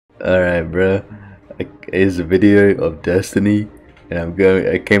Alright, bro. Here's a video of Destiny, and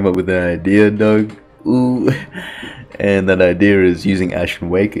I came up with an idea, dog. Ooh. And that idea is using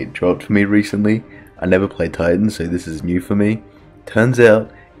Ashen Wake. It dropped for me recently. I never played Titan, so this is new for me. Turns out,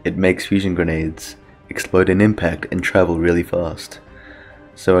 it makes fusion grenades explode in impact and travel really fast.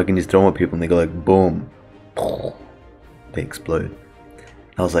 So I can just throw them at people and they go like, boom. They explode.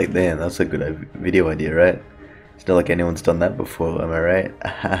 I was like, damn, that's a good video idea, right? It's not like anyone's done that before, am I right?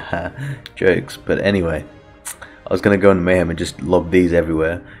 Jokes. But anyway, I was gonna go into Mayhem and just lob these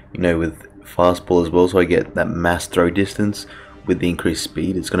everywhere, you know, with fastball as well, so I get that mass throw distance with the increased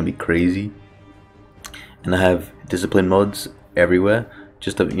speed. It's gonna be crazy. And I have discipline mods everywhere.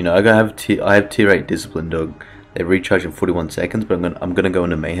 Just to, you know, I have tier 8 discipline, dog. They recharge in 41 seconds, but I'm gonna go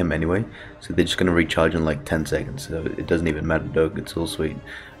into Mayhem anyway, so they're just gonna recharge in like 10 seconds. So it doesn't even matter, dog. It's all sweet.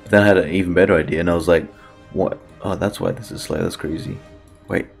 But then I had an even better idea, and I was like, what? Oh, that's why this is slow. That's crazy.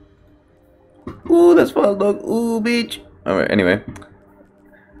 Wait. Ooh, that's fast, dog. Ooh, bitch. Alright, anyway.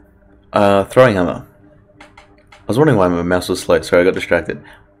 Throwing hammer. I was wondering why my mouse was slow. Sorry, I got distracted.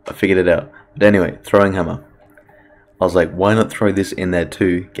 I figured it out. But anyway, throwing hammer. I was like, why not throw this in there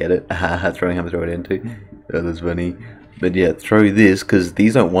too? Get it? Haha, throwing hammer, throw it in too. Oh, that's funny. But yeah, throw this, because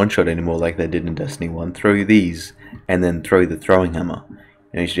these don't one-shot anymore like they did in Destiny 1. Throw these, and then throw the throwing hammer.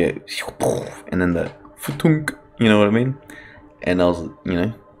 You know, you should go, and then the fatunk, you know what I mean? And I was, you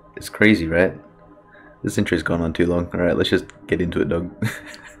know, it's crazy, right? This intro's gone on too long. Alright, let's just get into it, dog.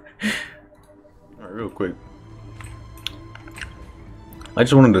 Alright, real quick. I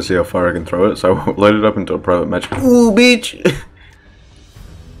just wanted to see how far I can throw it, so I loaded up into a private match. Ooh, bitch!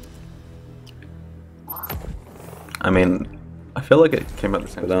 I mean, I feel like it came out the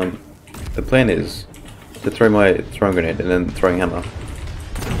same. But the plan is to throw my throwing grenade and then throwing hammer.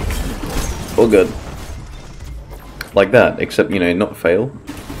 All good. Like that, except, you know, not fail.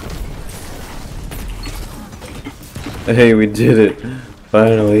 Hey, we did it!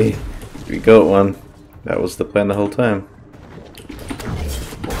 Finally! We got one. That was the plan the whole time.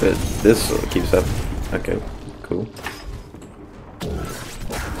 But this sort of keeps up. Okay, cool.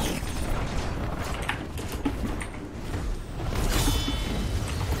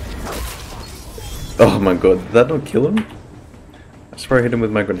 Oh my god, did that not kill him? I swear I hit him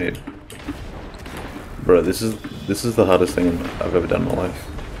with my grenade. Bro, this is the hardest thing I've ever done in my life.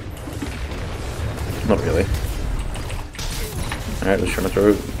 Not really. Alright, let's try to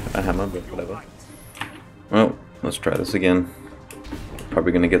throw a hammer, but whatever. Well, let's try this again.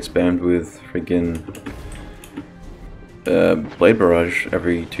 Probably gonna get spammed with freaking Blade Barrage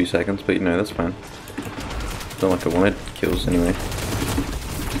every 2 seconds, but you know, that's fine. It's not like I wanted kills anyway.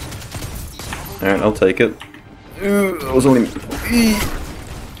 Alright, I'll take it. I was only...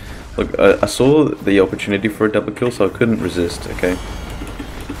 Look, I saw the opportunity for a double kill, so I couldn't resist, okay?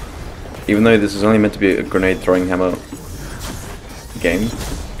 Even though this is only meant to be a grenade throwing hammer game,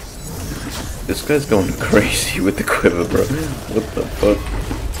 this guy's going crazy with the quiver, bro. What the fuck?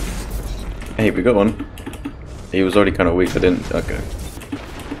 Hey, we got one. He was already kind of weak, I didn't... Okay.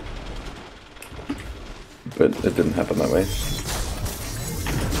 But it didn't happen that way.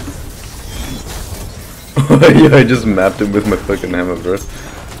 Yeah, I just mapped him with my fucking hammer, bro.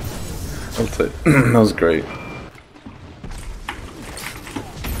 I'll take... That was great.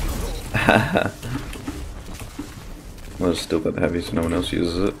 Well, it's still that heavy, so no one else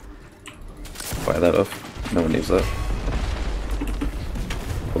uses it. Fire that off. No one needs that.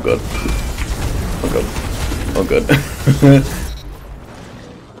 Oh god. Oh god. Oh god.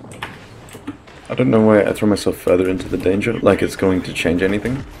 I don't know why I throw myself further into the danger, like it's going to change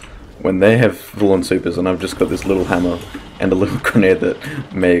anything. When they have full-on supers and I've just got this little hammer and a little grenade that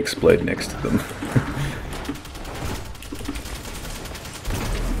may explode next to them.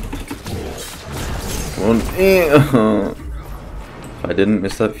 Come on. If I didn't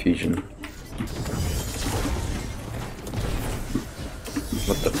miss that fusion.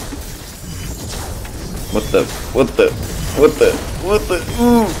 What the?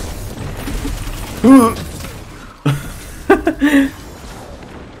 Ooh!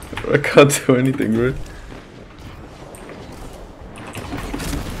 I can't do anything, bro.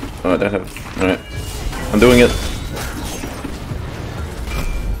 Oh, I don't have... Alright. I'm doing it.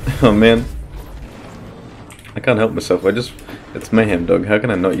 Oh, man. I can't help myself. It's Mayhem, dog. How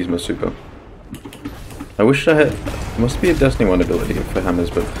can I not use my super? I wish I had... There must be a Destiny 1 ability for hammers,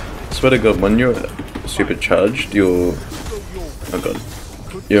 but I swear to god, when you're supercharged, your... Oh god.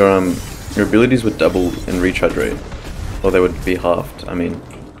 Your abilities would double in recharge rate. Or they would be halved, I mean...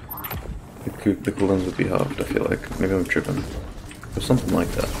 The cooldowns would be halved, I feel like. Maybe I'm tripping. Or something like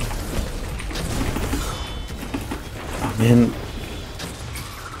that. Oh man.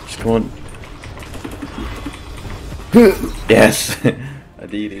 Just Come on. Yes! I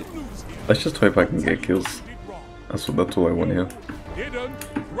did it. Let's just hope I can get kills. That's all I want here. Didn't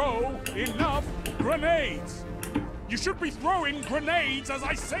throw enough grenades. You should be throwing grenades as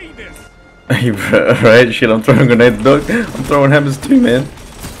I say this. Alright, shit, I'm throwing grenades, dog. I'm throwing hammers too, man.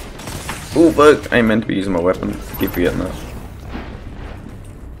 Oh, fuck. I ain't meant to be using my weapon. I keep forgetting that.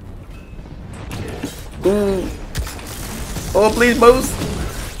 Ooh. Oh, please, boss.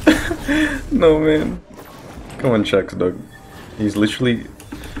 No, man. Come on, Shax, dog. He's literally...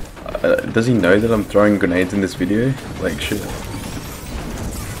 does he know that I'm throwing grenades in this video? Like, shit.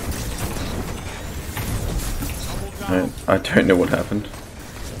 I don't know what happened.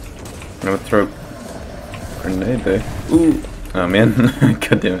 I'm gonna throw a grenade there. Ooh! Oh, man.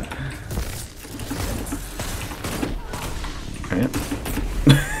 God damn it. Alright.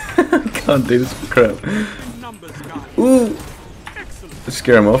 Can't do this for crap. Ooh! Let's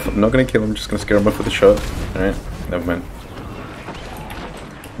scare him off. I'm not gonna kill him, just gonna scare him off with a shot. Alright, never mind.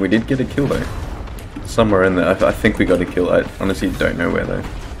 We did get a kill though. Somewhere in there. I think we got a kill. I honestly don't know where though.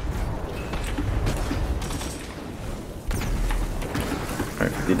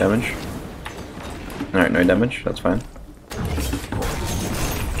 Alright, 50 damage. Alright, no damage, that's fine.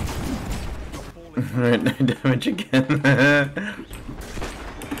 Alright, no damage again.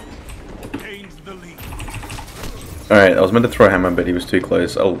 Alright, I was meant to throw a hammer, but he was too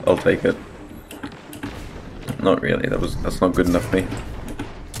close. I'll take it. Not really, that's not good enough for me.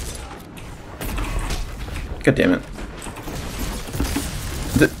 God damn it.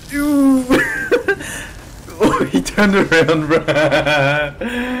 Oh, he turned around, bruh.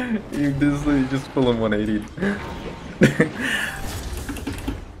 You just pull him 180.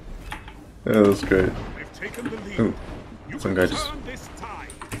 That was great. Ooh, some guy just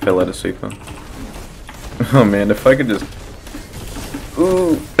fell out of super. Oh man, if I could just...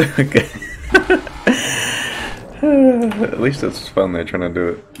 Ooh! Okay. At least it's fun they're trying to do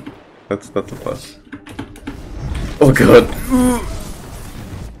it. That's a plus. Oh god!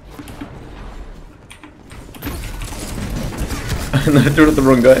 No, I threw it at the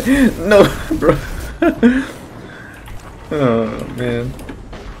wrong guy. No, bro. Oh man.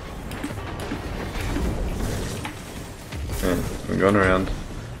 Yeah, we're going around.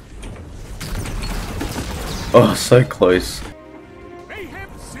 Oh, so close. Mayhem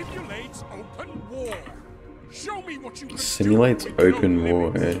simulates open war. Show me what you can Simulates do with open no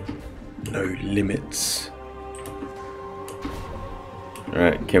war, limits. eh? No limits.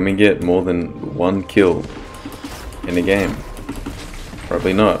 Alright, can we get more than one kill in a game?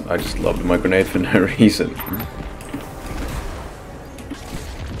 Probably not. I just lobbed my grenade for no reason.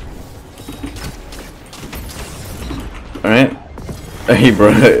 Alright. Hey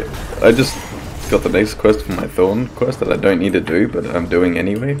bro, I just got the next quest for my Thorn quest that I don't need to do, but I'm doing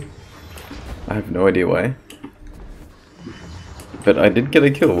anyway. I have no idea why. But I did get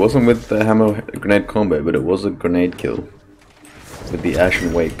a kill. It wasn't with the hammer grenade combo, but it was a grenade kill. With the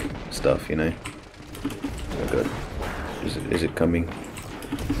Ashen Wake stuff, you know. Oh god. Is it coming?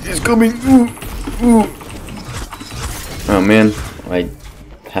 It's coming! Ooh! Ooh! Oh man, my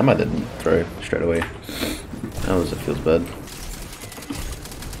hammer didn't throw straight away. That feels bad.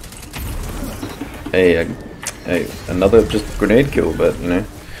 Hey, hey, another just grenade kill, but you know.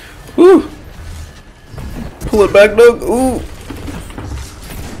 Woo! Pull it back, dog! Ooh!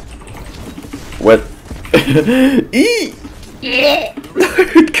 Wet. Eee!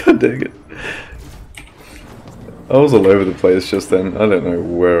 God dang it. I was all over the place just then. I don't know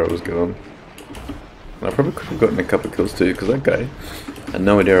where I was going. And I probably could have gotten a couple kills too, because that guy had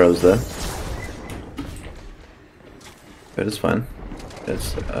no idea I was there. But it's fine.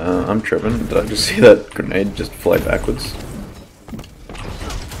 It's, I'm tripping. Did I just see that grenade just fly backwards?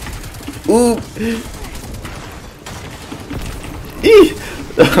 Ooh! Eee!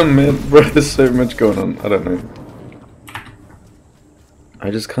 Oh man, bro, there's so much going on. I don't know. I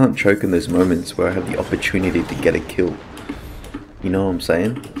just can't choke in those moments where I have the opportunity to get a kill. You know what I'm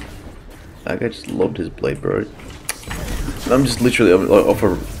saying? That guy just lobbed his blade, bro. I'm just literally off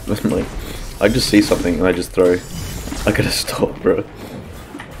a... like, I just see something and I just throw. I gotta stop, bro.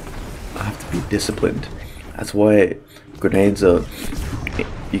 I have to be disciplined. That's why grenades are...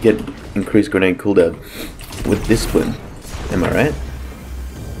 You get increased grenade cooldown with discipline. Am I right?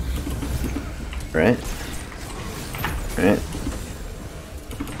 Right? Right?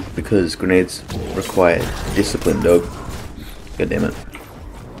 Because grenades require discipline, dog. God damn it.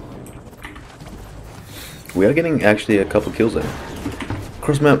 We are getting actually a couple kills there.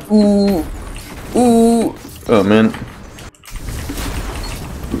 Cross map. Ooh! Ooh! Oh man.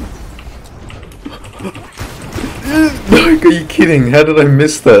 Dog, are you kidding? How did I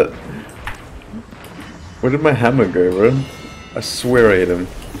miss that? Where did my hammer go, bro? I swear I hit him.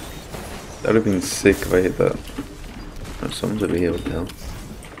 That would have been sick if I hit that. Oh, someone's over here, what the hell?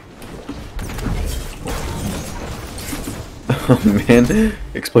 Oh man,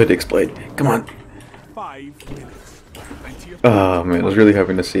 explode, come on. 5 minutes. Plenty of Oh man, I was really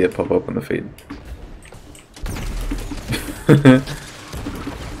hoping to see it pop up on the feed.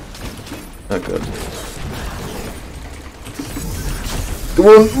 Oh god. Come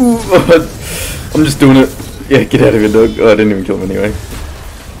on! Ooh, oh, I'm just doing it. Yeah, get out of here, dog. Oh, I didn't even kill him anyway.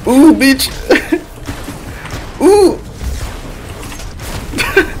 Ooh, bitch! Ooh!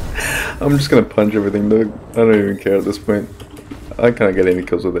 I'm just gonna punch everything, dog. I don't even care at this point. I can't get any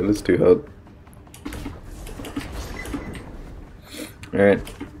kills with it, it's too hard. Alright,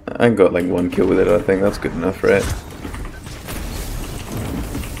 I got like 1 kill with it, I think that's good enough, right?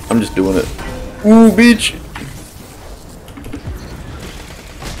 I'm just doing it. Ooh, bitch!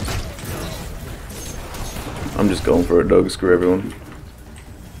 I'm just going for it, dog. Screw everyone.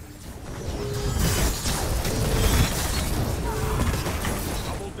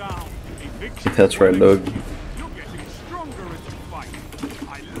 double down. A victory That's right, dog. You're getting stronger as you fight.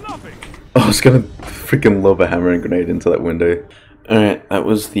 I love it. Oh, I was gonna freaking lob a hammer and grenade into that window. Alright, that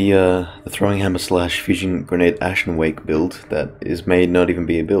was the throwing hammer slash fusion grenade Ashen Wake build that is may not even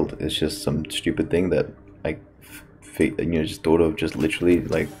be a build. It's just some stupid thing that I just thought of just literally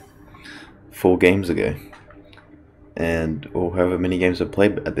like 4 games ago. And or however many games I've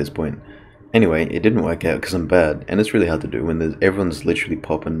played at this point. Anyway, it didn't work out because I'm bad, and it's really hard to do when everyone's literally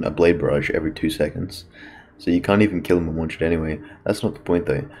popping a blade barrage every 2 seconds. So you can't even kill them in one shot anyway. That's not the point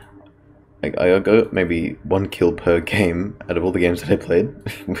though. Like, I got maybe 1 kill per game out of all the games that I played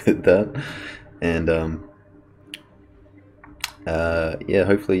with that, and yeah,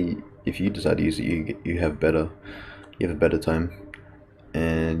 hopefully if you decide to use it, you have a better time,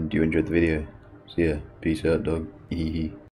 and you enjoyed the video. So yeah, peace out, dog.